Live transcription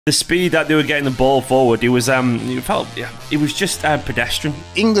The speed that they were getting the ball forward, it was it was just pedestrian.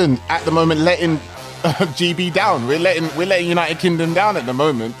 England at the moment letting GB down. We're letting United Kingdom down at the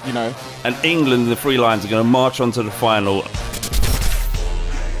moment, you know. And England, the Three Lions, are going to march on to the final.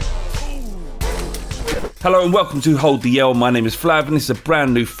 Hello and welcome to Hold the Yell. My name is Flav and this is a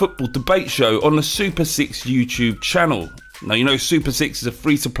brand new football debate show on the Super 6 YouTube channel. Now, you know Super 6 is a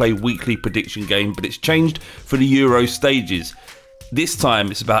free-to-play weekly prediction game, but it's changed for the Euro stages. This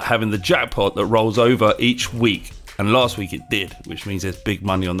time it's about having the jackpot that rolls over each week. And last week it did, which means there's big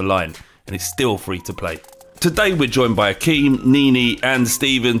money on the line. And it's still free to play. Today we're joined by Akeem, NiiNii and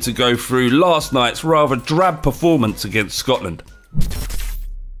Stephen to go through last night's rather drab performance against Scotland.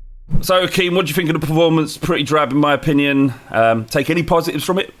 So Akeem, what do you think of the performance? Pretty drab in my opinion. Take any positives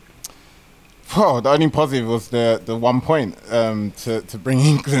from it? Oh, the only positive was the 1 point to bring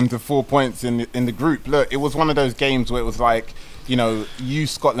England to 4 points in the group. Look, it was one of those games where it was like, you know, you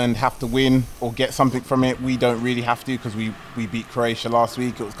Scotland have to win or get something from it. We don't really have to because we beat Croatia last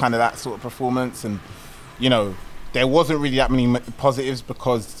week. It was kind of that sort of performance, and you know, there wasn't really that many positives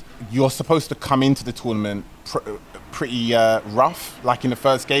because you're supposed to come into the tournament pretty rough, like in the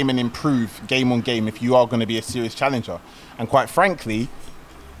first game, and improve game on game if you are going to be a serious challenger. And quite frankly,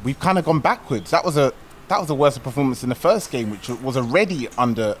 we've kind of gone backwards. That was a worse performance in the first game, which was already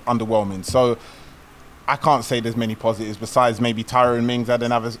underwhelming. So I can't say there's many positives besides maybe Tyrone Mings had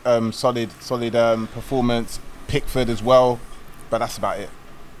another solid performance, Pickford as well, but that's about it.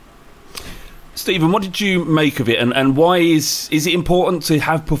 Stephen, what did you make of it, and why is it important to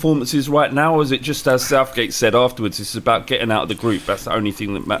have performances right now, or is it just, as Southgate said afterwards, it's about getting out of the group? That's the only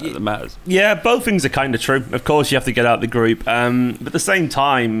thing that matters. Yeah, both things are kind of true. Of course you have to get out of the group, but at the same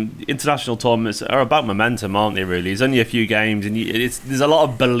time, international tournaments are about momentum, aren't they, really? There's only a few games, and there's a lot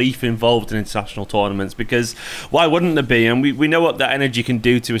of belief involved in international tournaments, because why wouldn't there be? And we know what that energy can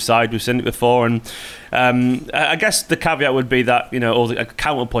do to a side. We've seen it before, and I guess the caveat would be that, you know, or the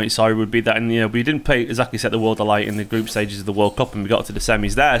counterpoint, sorry, would be that, and you know, we didn't play exactly set the world alight in the group stages of the World Cup, and we got to the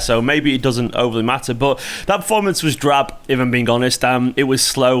semis there, so maybe it doesn't overly matter. But that performance was drab, if I'm being honest. It was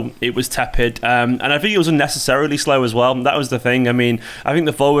slow, it was tepid, and I think it was unnecessarily slow as well. That was the thing. I mean, I think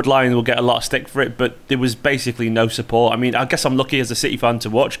the forward line will get a lot of stick for it, but there was basically no support. I mean, I guess I'm lucky as a City fan to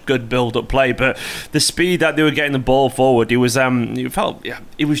watch good build-up play, but the speed that they were getting the ball forward, it was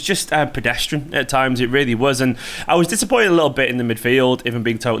it was just pedestrian at times. It really was, and I was disappointed a little bit in the midfield, if I'm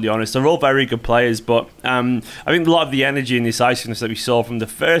being totally honest. They're all very good players, but I think a lot of the energy and decisiveness that we saw from the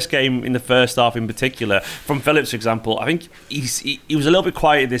first game, in the first half in particular, from Phillips, for example, I think he was a little bit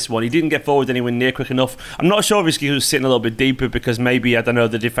quiet this one. He didn't get forward anywhere near quick enough. I'm not sure if he was sitting a little bit deeper because maybe, I don't know,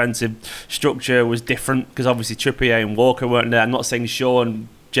 the defensive structure was different because obviously Trippier and Walker weren't there. I'm not saying Shaw and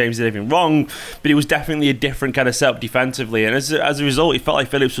James did anything wrong, but it was definitely a different kind of setup defensively, and as a result, it felt like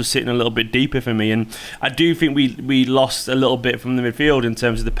Phillips was sitting a little bit deeper for me, and I do think we lost a little bit from the midfield in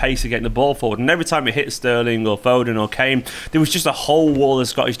terms of the pace of getting the ball forward, and every time it hit Sterling or Foden or Kane, there was just a whole wall of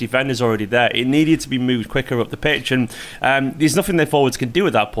Scottish defenders already there. It needed to be moved quicker up the pitch, and there's nothing their forwards can do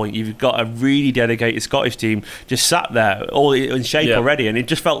at that point. You've got a really dedicated Scottish team just sat there all in shape already, and it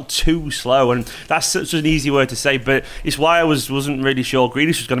just felt too slow, and that's such an easy word to say, but it's why I wasn't really sure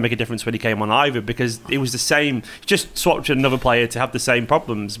Grealish was going to make a difference when he came on either, because it was the same, just swapped to another player to have the same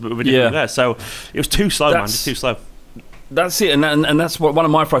problems, but with a different there. So it was too slow, man, just too slow. That's it, and that's what one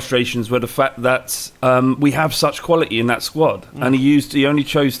of my frustrations were, the fact that we have such quality in that squad, and he only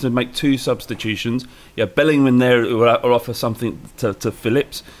chose to make 2 substitutions. Yeah, Bellingham there will offer something to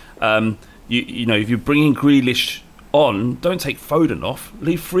Phillips. You know, if you're bringing Grealish on, don't take Foden off.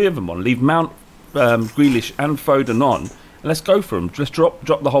 Leave 3 of them on. Leave Mount, Grealish, and Foden on. And let's go for him. Just drop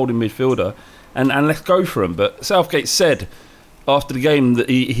the holding midfielder, and let's go for him. But Southgate said after the game that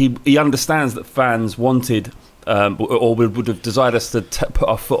he understands that fans wanted or would have desired us to put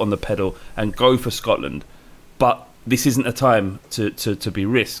our foot on the pedal and go for Scotland, but this isn't a time to be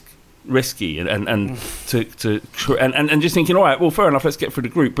risky and just thinking, all right, well, fair enough, let's get through the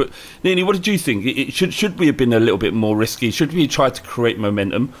group. But NiiNii, what did you think? Should we have been a little bit more risky? Should we try to create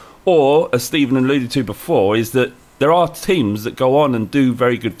momentum? Or, as Stephen alluded to before, is that there are teams that go on and do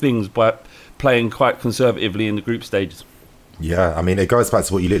very good things by playing quite conservatively in the group stages. Yeah, I mean, it goes back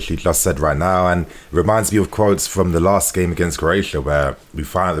to what you literally just said right now, and it reminds me of quotes from the last game against Croatia, where we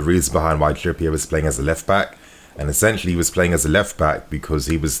found out the reason behind why Trippier was playing as a left back, and essentially he was playing as a left back because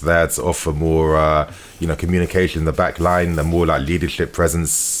he was there to offer more, communication in the back line, and more like leadership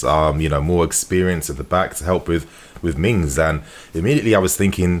presence, more experience at the back to help with Mings. And immediately I was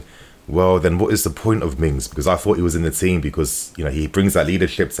thinking, well, then what is the point of Mings? Because I thought he was in the team because, you know, he brings that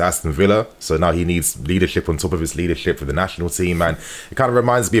leadership to Aston Villa. So now he needs leadership on top of his leadership for the national team. And it kind of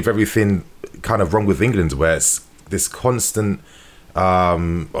reminds me of everything kind of wrong with England, where it's this constant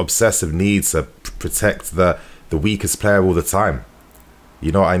obsessive need to protect the weakest player all the time.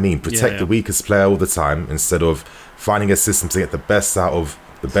 You know what I mean? Protect the weakest player all the time instead of finding a system to get the best out of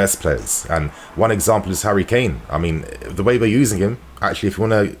the best players. And one example is Harry Kane. I mean, the way we're using him, actually, if you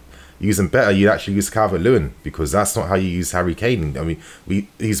want to use him better, you'd actually use Calvert-Lewin, because that's not how you use Harry Kane. I mean,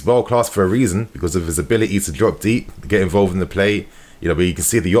 he's world class for a reason because of his ability to drop deep, get involved in the play. You know, but you can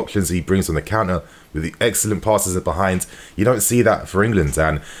see the options he brings on the counter with the excellent passes behind. You don't see that for England.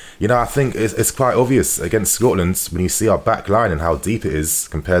 And, you know, I think it's quite obvious against Scotland when you see our back line and how deep it is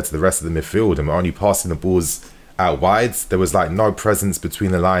compared to the rest of the midfield, and we're only passing the balls out wide. There was like no presence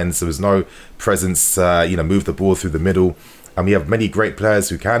between the lines. There was no presence, you know, move the ball through the middle. And we have many great players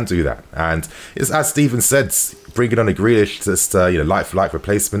who can do that. And it's, as Stephen said, bringing on a Grealish, just, you know, like-for-like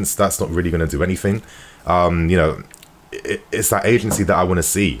replacements, that's not really going to do anything. You know, it's that agency that I want to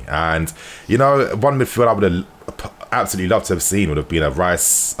see. And, you know, one midfield I would have absolutely loved to have seen would have been a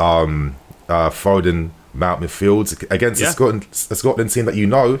Rice, Foden, Mount midfield against a Scotland team that you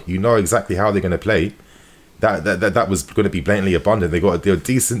know exactly how they're going to play. That was going to be blatantly abundant. They're a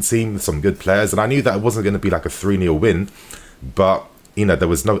decent team with some good players, and I knew that it wasn't going to be like a 3-0 win, but, you know, there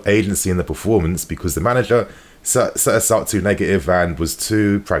was no agency in the performance because the manager set us out too negative and was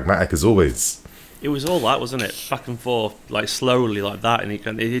too pragmatic as always. It was all that, wasn't it? Back and forth, like slowly, like that,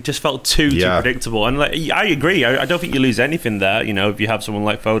 and it just felt too predictable. And like, I agree. I don't think you lose anything there. You know, if you have someone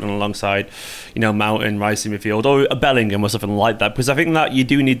like Foden alongside, you know, Mountain, Rice in midfield, or a Bellingham or something like that, because I think that you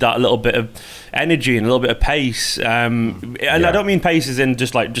do need that little bit of energy and a little bit of pace. And I don't mean pace as in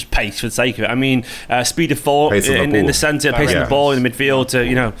just pace for the sake of it. I mean speed of thought in the centre, pacing the ball in the midfield to,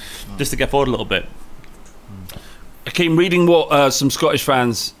 you know, just to get forward a little bit. Akeem, reading what some Scottish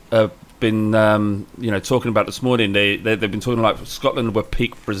fans been you know, talking about this morning, they've been talking like Scotland were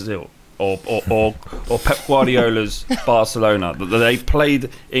peak Brazil or Pep Guardiola's Barcelona, that they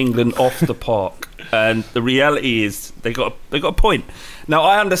played England off the park, and the reality is they got a point. Now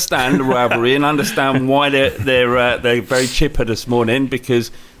I understand the rivalry and understand why they're very chipper this morning,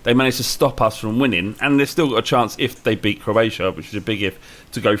 because they managed to stop us from winning, and they've still got a chance if they beat Croatia, which is a big if,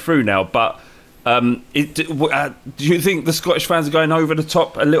 to go through now. But do you think the Scottish fans are going over the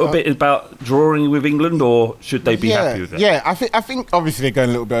top a little bit about drawing with England, or should they be happy with it? Yeah, I think obviously they're going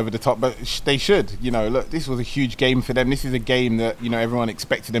a little bit over the top, but they should. You know, look, this was a huge game for them. This is a game that, you know, everyone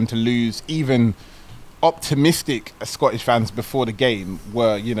expected them to lose. Even optimistic Scottish fans before the game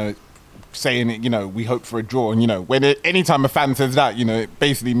were, you know, saying, you know, we hope for a draw. And, you know, anytime a fan says that, you know, it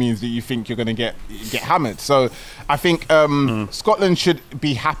basically means that you think you're going to get hammered. So I think Scotland should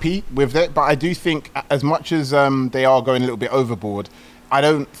be happy with it. But I do think, as much as they are going a little bit overboard, I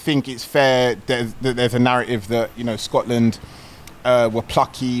don't think it's fair that there's a narrative that, you know, Scotland were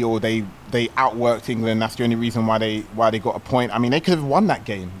plucky or they outworked England. That's the only reason why they got a point. I mean, they could have won that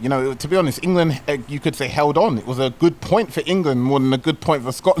game. You know, to be honest, England, you could say, held on. It was a good point for England more than a good point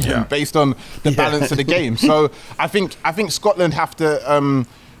for Scotland based on the balance of the game. So I think Scotland have to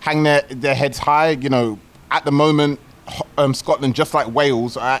hang their heads high. You know, at the moment, Scotland, just like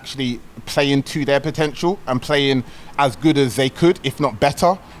Wales, are actually playing to their potential and playing as good as they could, if not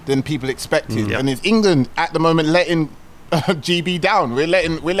better than people expected. And it's England at the moment letting GB down. We're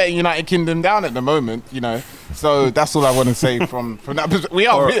letting United Kingdom down at the moment, you know. So that's all I want to say from that. We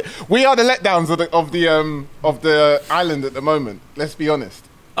are the letdowns of the island at the moment. Let's be honest.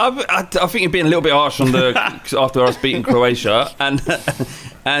 I think you're being a little bit harsh on after us beating Croatia,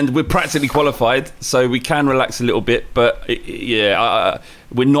 and we're practically qualified, so we can relax a little bit. But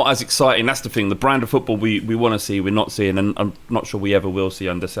we're not as exciting. That's the thing. The brand of football we want to see, we're not seeing, and I'm not sure we ever will see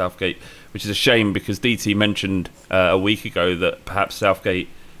under Southgate, which is a shame, because DT mentioned a week ago that perhaps Southgate,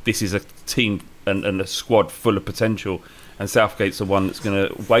 this is a team and a squad full of potential, and Southgate's the one that's going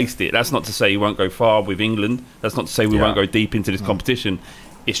to waste it. That's not to say he won't go far with England. That's not to say we won't go deep into this competition.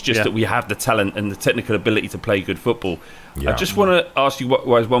 It's just that we have the talent and the technical ability to play good football. I just want to ask you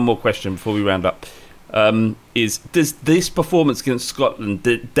one more question before we round up. Does this performance against Scotland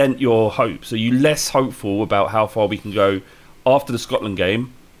dent your hopes? Are you less hopeful about how far we can go after the Scotland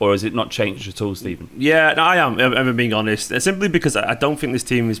game, or has it not changed at all, Stephen? Yeah, no, I am. I'm being honest. Simply because I don't think this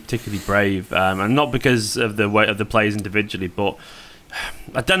team is particularly brave, and not because of the weight of the players individually, but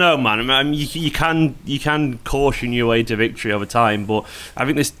I don't know, man. I mean, you can caution your way to victory over time, but I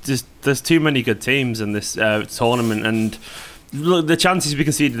think there's too many good teams in this tournament, and Look, the chances we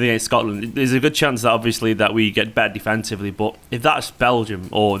conceded against Scotland, there's a good chance that obviously that we get better defensively, but if that's Belgium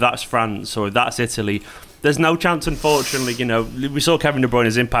or that's France or if that's Italy, there's no chance, unfortunately. You know, we saw Kevin De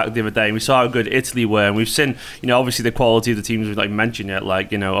Bruyne's impact the other day, and we saw how good Italy were, and we've seen, you know, obviously the quality of the teams we've like mentioned yet,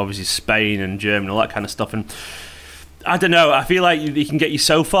 like, you know, obviously Spain and Germany, all that kind of stuff. And I don't know, I feel like you can get you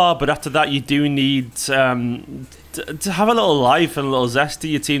so far, but after that you do need to have a little life and a little zest to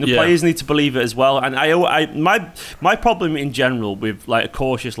your team. The players need to believe it as well. And my problem in general with like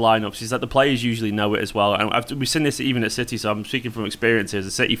cautious lineups is that the players usually know it as well. And we've seen this even at City, so I'm speaking from experience here as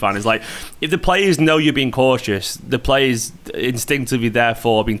a City fan. Is like, if the players know you're being cautious, the players instinctively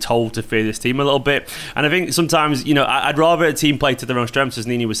therefore are being told to fear this team a little bit. And I think sometimes, you know, I'd rather a team play to their own strengths, as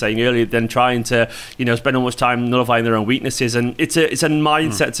NiiNii was saying earlier, than trying to, you know, spend all much time nullifying their own weaknesses. And it's a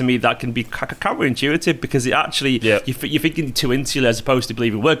mindset to me that can be counterintuitive, because it actually, you're thinking too insular as opposed to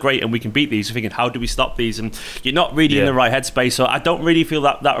believing we're great and we can beat these. You're thinking, how do we stop these? And you're not really in the right headspace. So I don't really feel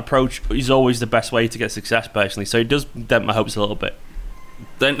that approach is always the best way to get success, personally. So it does dent my hopes a little bit.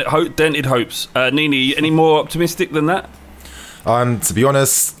 Dented hopes. NiiNii, any more optimistic than that? To be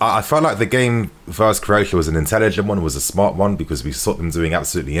honest, I felt like the game versus Croatia was an intelligent one, was a smart one, because we saw them doing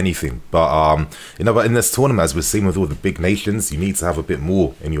absolutely anything. But you know, but in this tournament, as we're seeing with all the big nations, you need to have a bit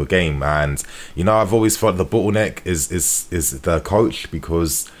more in your game. And you know, I've always felt the bottleneck is the coach,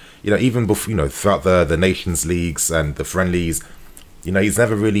 because you know, even before, you know, throughout the Nations Leagues and the friendlies, you know, he's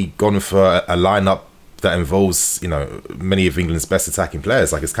never really gone for a lineup that involves, you know, many of England's best attacking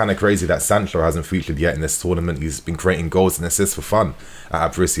players. Like, it's kind of crazy that Sancho hasn't featured yet in this tournament. He's been creating goals and assists for fun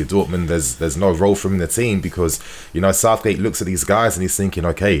at Borussia Dortmund. There's no role for him in the team, because, you know, Southgate looks at these guys and he's thinking,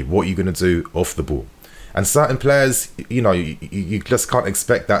 okay, what are you going to do off the ball? And certain players, you know, you just can't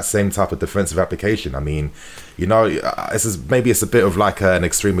expect that same type of defensive application. I mean, you know, maybe it's a bit of like an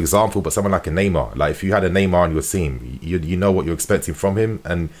extreme example, but someone like a Neymar, like if you had a Neymar on your team, you know what you're expecting from him.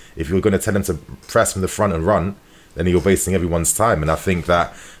 And if you're going to tell him to press from the front and run, then you're wasting everyone's time. And I think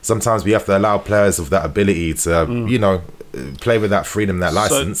that sometimes we have to allow players of that ability to, you know, play with that freedom, that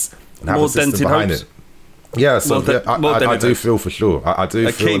license, and have a system behind it. Yeah, so I do feel for sure. I do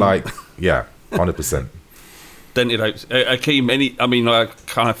feel like, 100%. Dented hopes. Akeem, I mean, I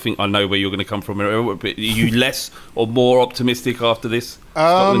kind of think I know where you're going to come from. Are you less or more optimistic after this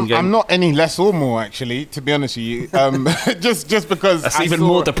Scotland game? I'm not any less or more, actually, to be honest with you. Just because that's even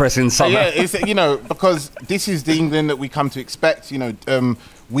more depressing. Yeah, it's, you know, because this is the England that we come to expect. You know,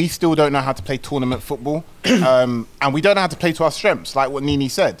 we still don't know how to play tournament football, and we don't know how to play to our strengths, like what NiiNii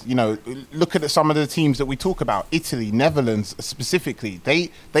said. You know, look at some of the teams that we talk about. Italy, Netherlands, specifically.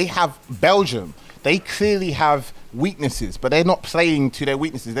 They have Belgium. They clearly have weaknesses, but they're not playing to their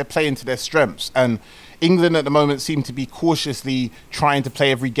weaknesses. They're playing to their strengths. And England at the moment seem to be cautiously trying to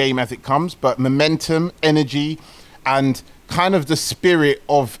play every game as it comes. But momentum, energy, and kind of the spirit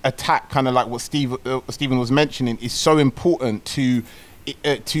of attack, kind of like what Stephen was mentioning, is so important to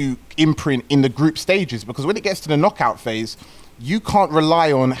imprint in the group stages. Because when it gets to the knockout phase, you can't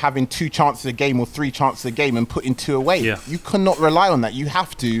rely on having 2 chances a game or 3 chances a game and putting 2 away. Yeah. You cannot rely on that. You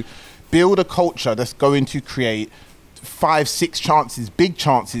have to build a culture that's going to create 5, 6 chances, big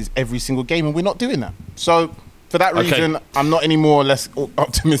chances every single game, and we're not doing that. So for that reason, I'm not any more or less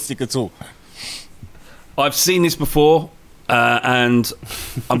optimistic at all. I've seen this before, and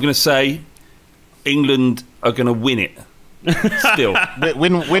I'm going to say England are going to win it. Still,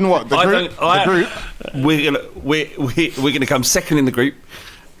 win what? The group. We're gonna come second in the group.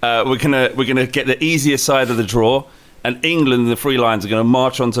 We're gonna get the easier side of the draw. And England, the Three Lions, are going to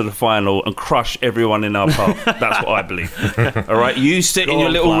march onto the final and crush everyone in our path. That's what I believe. All right, you sit in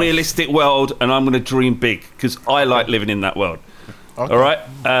your little realistic world, and I'm going to dream big, because I like living in that world. Okay. All right.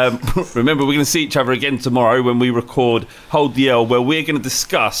 Remember, we're going to see each other again tomorrow when we record Hold the L, where we're going to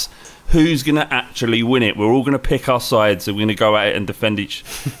discuss who's going to actually win it. We're all going to pick our sides, and we're going to go at it and defend each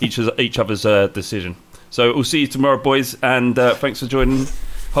other's decision. So we'll see you tomorrow, boys, and thanks for joining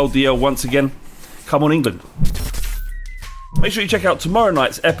Hold the L once again. Come on, England. Make sure you check out tomorrow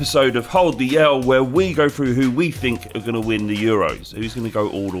night's episode of Hold the L, where we go through who we think are going to win the Euros. Who's going to go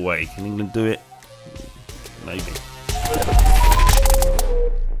all the way? Can England do it? Maybe.